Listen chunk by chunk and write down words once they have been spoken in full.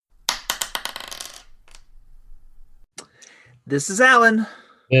This is Alan,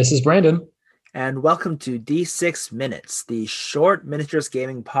 This is Brandon. and welcome to D6 Minutes, the short miniatures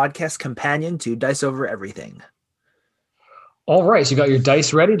gaming podcast companion to Dice Over Everything. All right, so you got your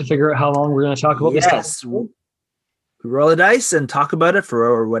dice ready to figure out how long we're going to talk about this topic. Yes, we roll a dice and talk about it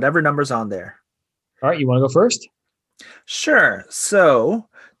for whatever number's on there. All right, you want to go first? Sure. So,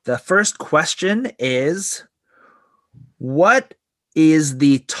 the first question is, what is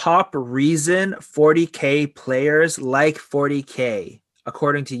the top reason 40K players like 40K,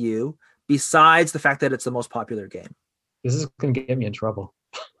 according to you, besides the fact that it's the most popular game? This is going to get me in trouble.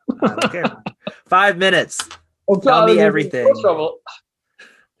 I don't care. 5 minutes. Oh Tell God, me I'm in everything. trouble.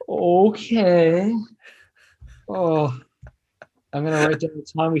 Okay. Oh, I'm going to write down the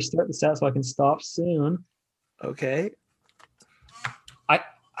time we start this out so I can stop soon. Okay.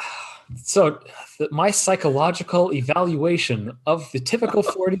 So my psychological evaluation of the typical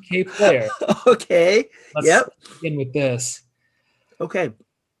 40K player. Okay. Let's begin with this. Okay.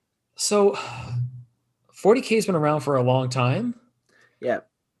 So 40K has been around for a long time. Yeah.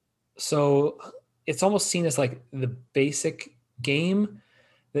 So it's almost seen as like the basic game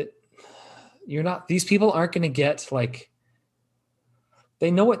that these people aren't going to get like, they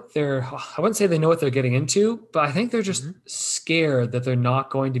know what I wouldn't say they know what they're getting into, but I think they're just scared that they're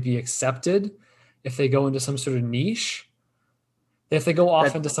not going to be accepted if they go into some sort of niche. If they go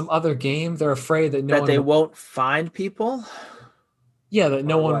off into some other game, they're afraid that they won't find people. Yeah, that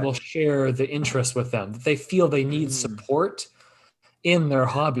no one will share the interest with them. That they feel they need support in their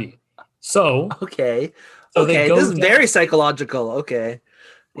hobby. So okay. So okay, this is very psychological. Okay.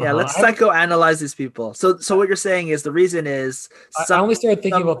 Yeah, let's psychoanalyze these people. So what you're saying is the reason is I only started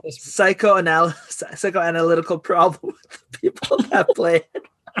thinking about this psychoanalytical problem with people that play it.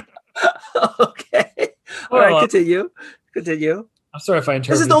 Okay. All right, continue. I'm sorry if I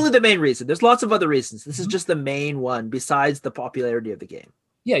interrupted. This is only the main reason. There's lots of other reasons. This is just the main one besides the popularity of the game.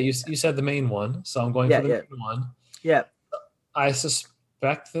 Yeah, you said the main one, so I'm going for the main one. Yeah. I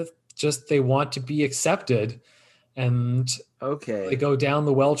suspect that just they want to be accepted, and they go down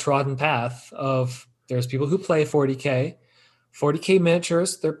the well-trodden path of there's people who play 40K. 40K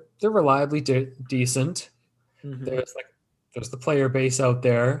miniatures, they're reliably decent. Mm-hmm. There's the player base out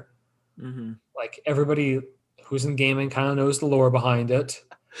there. Mm-hmm. Like everybody who's in gaming kind of knows the lore behind it.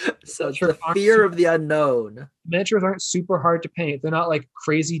 So the fear of the unknown. Miniatures aren't super hard to paint. They're not like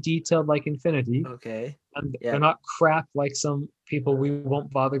crazy detailed like Infinity. Okay. And they're not crap like some people we won't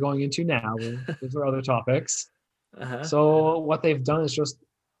bother going into now. Those are other topics. So what they've done is just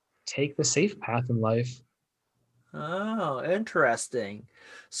take the safe path in life. Oh, interesting.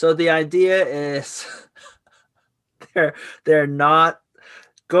 So the idea is they're not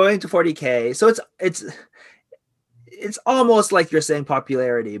going to 40K. So it's almost like you're saying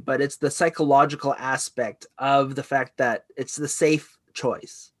popularity, but it's the psychological aspect of the fact that it's the safe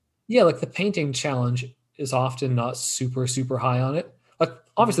choice. Yeah, like the painting challenge is often not super, super high on it. Like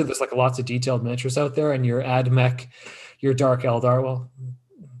obviously there's like lots of detailed miniatures out there, and your AdMech, your Dark Eldar,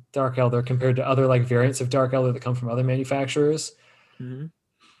 Dark Eldar compared to other like variants of Dark Eldar that come from other manufacturers,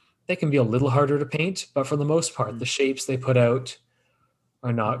 they can be a little harder to paint, but for the most part, the shapes they put out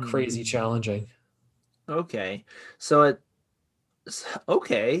are not crazy challenging. Okay. So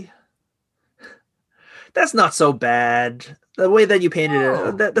that's not so bad. The way that you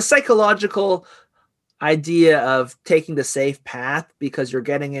painted it, the psychological idea of taking the safe path because you're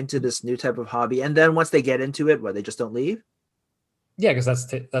getting into this new type of hobby, and then once they get into it, they just don't leave. Yeah, because that's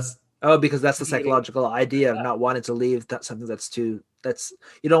because that's the psychological idea of not wanting to leave. That's something that's you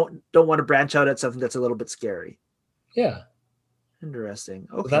don't want to branch out at something that's a little bit scary. Yeah. Interesting.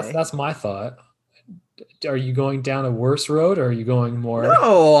 Okay. That's my thought. Are you going down a worse road, or are you going more?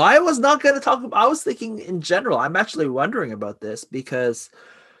 No, I was not going to talk about. I was thinking in general. I'm actually wondering about this because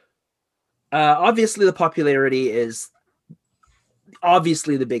obviously the popularity is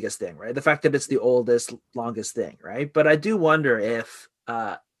obviously the biggest thing, right? The fact that it's the oldest, longest thing, right? But I do wonder if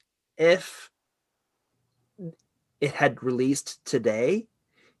it had released today,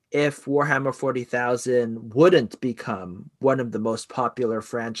 if Warhammer 40,000 wouldn't become one of the most popular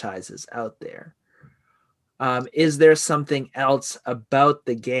franchises out there. Is there something else about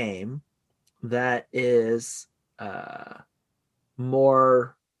the game that is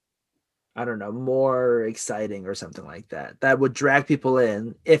more, I don't know, more exciting or something like that would drag people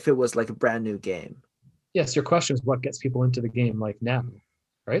in if it was like a brand new game? Yes, your question is what gets people into the game like now,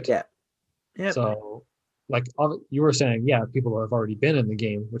 right? Yeah. So like you were saying, yeah, people have already been in the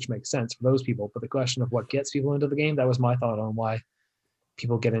game, which makes sense for those people. But the question of what gets people into the game, that was my thought on why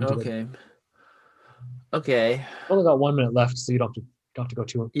people get into it. Okay. I've only got 1 minute left, so you don't have to don't have to go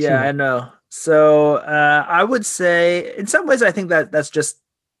too Yeah, I much. know. So I would say, in some ways, I think that that's just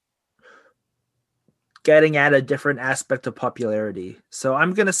getting at a different aspect of popularity. So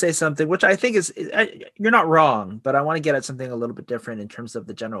I'm going to say something which I think is, you're not wrong, but I want to get at something a little bit different in terms of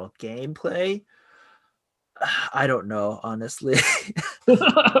the general gameplay. I don't know, honestly.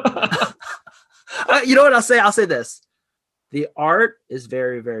 You know what I'll say? I'll say this. The art is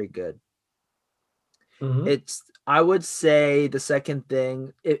very, very good. Mhm. It's, I would say the second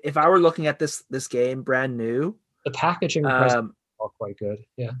thing, if I were looking at this game brand new, The packaging and present um, are quite good.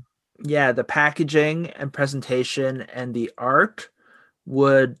 Yeah. yeah, the packaging and presentation and the art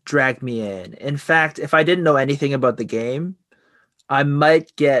would drag me in. In fact, if I didn't know anything about the game, I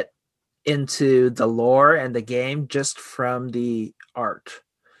might get into the lore and the game just from the art.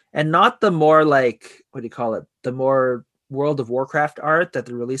 And not the more like, what do you call it? The more World of Warcraft art that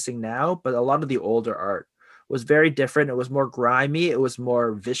they're releasing now, but a lot of the older art was very different. It was more grimy, it was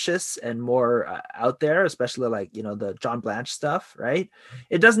more vicious and more out there, especially like, the John Blanche stuff, right?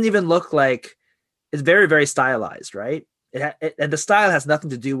 It doesn't even look like, it's very, very stylized, right? And the style has nothing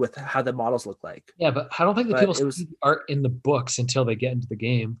to do with how the models look like. Yeah, but I don't think that But people it see was, the art in the books until they get into the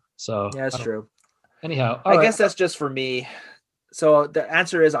game. So yeah, that's I don't. true. Anyhow, all I right. guess that's just for me. So the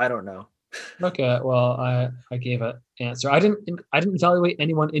answer is I don't know. Okay. Well, I gave an answer. I didn't evaluate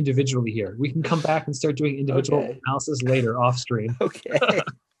anyone individually here. We can come back and start doing individual Okay. analysis later off stream. Okay.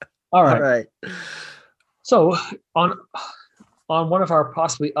 All All right. right. So on one of our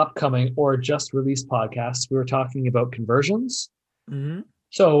possibly upcoming or just released podcasts, we were talking about conversions. Mm-hmm.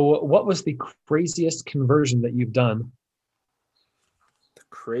 So what was the craziest conversion that you've done? The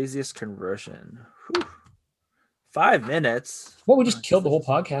craziest conversion. Whew. 5 minutes. Well, we Oh, just killed the whole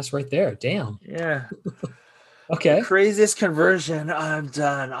podcast right there. Damn. yeah. The Okay. craziest conversion I've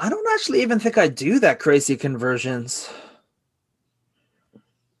done. I don't actually even think I do that crazy conversions.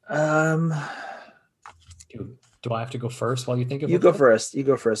 Um, Do I have to go first while you think you about go this? first. You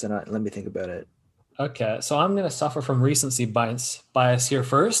go first, and let me think about it. Okay, so I'm going to suffer from recency bias here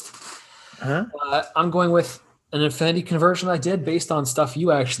first. Huh? I'm going with an Infinity conversion I did based on stuff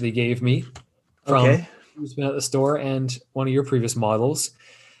you actually gave me from Okay. who's been at the store and one of your previous models.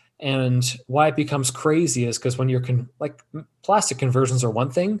 And why it becomes crazy is because when you're like plastic conversions are one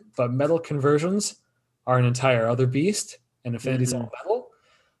thing, but metal conversions are an entire other beast, and Infinity's Mm-hmm. all metal.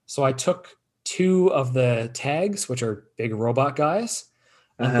 So I took two of the tags, which are big robot guys,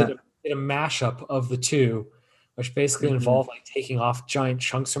 and Uh-huh. did a mashup of the two, which basically Mm-hmm. involved like taking off giant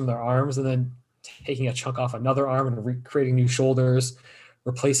chunks from their arms and then taking a chunk off another arm and recreating new shoulders,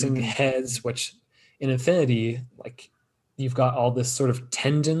 replacing Mm-hmm. heads, which in Infinity, like you've got all this sort of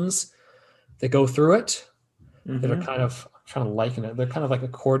tendons that go through it that are Mm-hmm. kind of, I'm trying to liken it. They're kind of like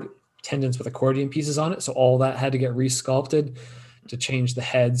tendons with accordion pieces on it. So all that had to get resculpted to change the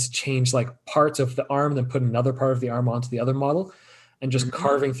heads, change like parts of the arm, then put another part of the arm onto the other model, and just Mm-hmm.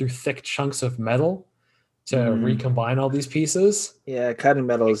 carving through thick chunks of metal to Mm. recombine all these pieces. Yeah, cutting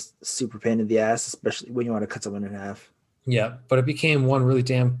metal is super pain in the ass, especially when you want to cut someone in half. Yeah, but it became one really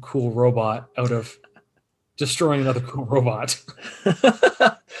damn cool robot out of destroying another cool robot.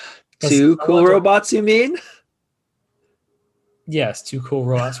 Because Two I cool wanted to, robots, you mean? yes, two cool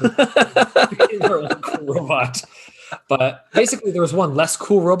robots became their own cool robot. But basically, there was one less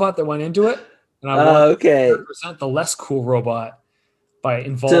cool robot that went into it, and I wanted to Okay. represent the less cool robot by To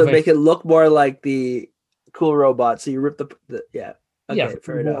involving, make it look more like the cool robot. So you rip yeah. yeah, Okay, if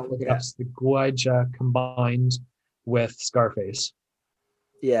fair you want enough. to look it up, Yeah. it's the Guaija combined with Scarface.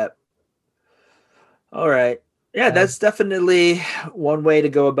 Yeah. All right. Yeah, Uh, that's definitely one way to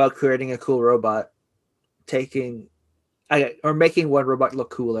go about creating a cool robot. Taking or making one robot look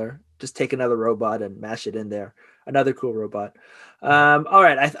cooler. Just take another robot and mash it in there. Another cool robot. All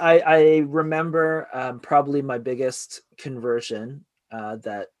right. I remember probably my biggest conversion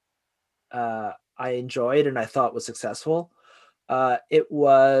that I enjoyed and I thought was successful. It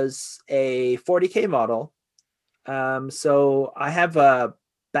was a 40K model. So I have a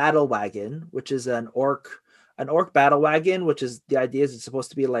battle wagon, which is an orc battle wagon, which is, the idea is it's supposed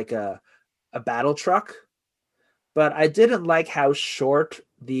to be like a battle truck. But I didn't like how short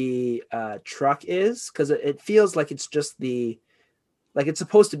the truck is, because it feels like it's just like it's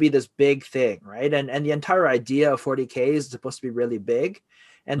supposed to be this big thing, right? And the entire idea of 40K is supposed to be really big.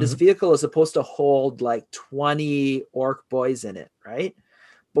 And this mhm. vehicle is supposed to hold like 20 orc boys in it, right?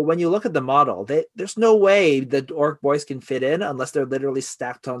 But when you look at the model, there's no way the orc boys can fit in unless they're literally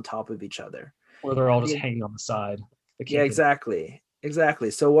stacked on top of each other. Or they're all just The- hanging on the side. They yeah, can't get.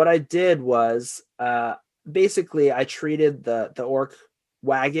 exactly. So what I did was basically I treated the orc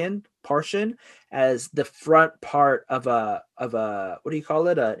wagon portion as the front part of a what do you call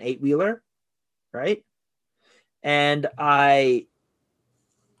it, an 8-wheeler, right? And I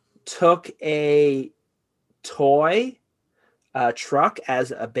took a toy truck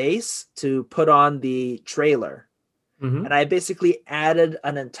as a base to put on the trailer. Mm-hmm. And I basically added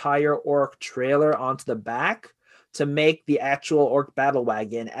an entire orc trailer onto the back to make the actual orc battle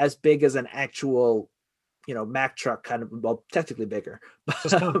wagon as big as an actual, Mack truck, kind of, well, technically bigger. So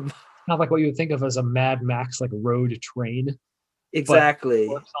it's kind of like what you would think of as a Mad Max like road train, Exactly.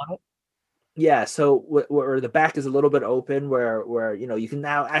 but works on it. Yeah, so where the back is a little bit open, where you can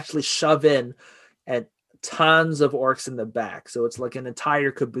now actually shove in and tons of orcs in the back, so it's like an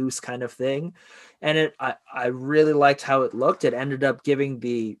entire caboose kind of thing. And I really liked how it looked. It ended up giving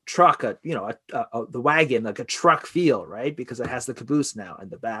the truck the wagon like a truck feel, right? Because it has the caboose now in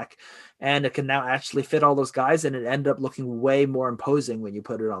the back, and it can now actually fit all those guys, and it ended up looking way more imposing when you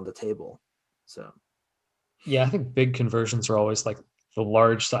put it on the table. So Yeah, I think big conversions are always like the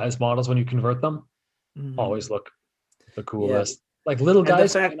large size models when you convert them always look the coolest. Like little And the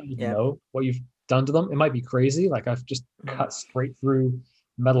guys, fact, I don't even yeah. know what you've done to them. It might be crazy. Like I've just cut straight through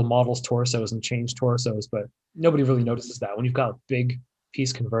metal models' torsos and changed torsos, but nobody really notices that. When you've got a big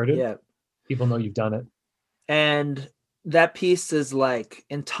piece converted, Yeah. people know you've done it. And that piece is like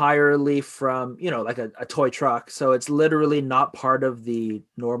entirely from, like a toy truck. So it's literally not part of the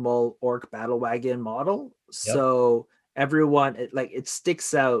normal orc battle wagon model. Yep. So everyone, it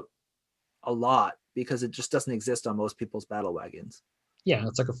sticks out a lot because it just doesn't exist on most people's battle wagons. Yeah,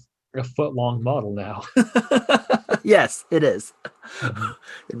 it's like a foot long model now. Yes, it is. Mhm.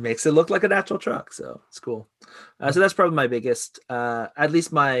 It makes it look like an actual truck, so it's cool. So that's probably my biggest, at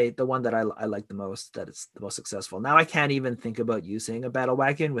least the one that I like the most, that it's the most successful. Now I can't even think about using a battle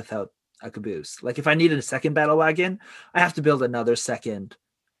wagon without a caboose. Like if I needed a second battle wagon, I have to build another second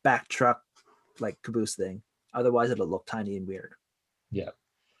back truck like caboose thing. Otherwise it'll look tiny and weird. Yeah.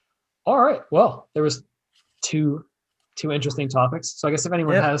 All right. Well, there was two interesting topics. So I guess if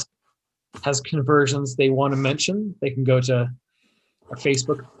anyone has conversions they want to mention, they can go to our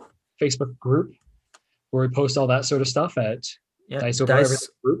Facebook group where we post all that sort of stuff at Dice Over Everything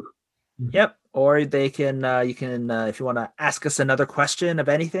group. Yep. Or they can, you can, if you want to ask us another question of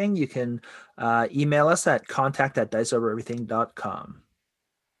anything, you can email us at contact@diceovereverything.com.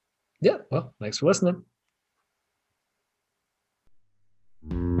 Yeah. Well, thanks for listening.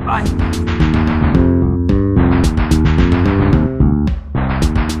 Bye.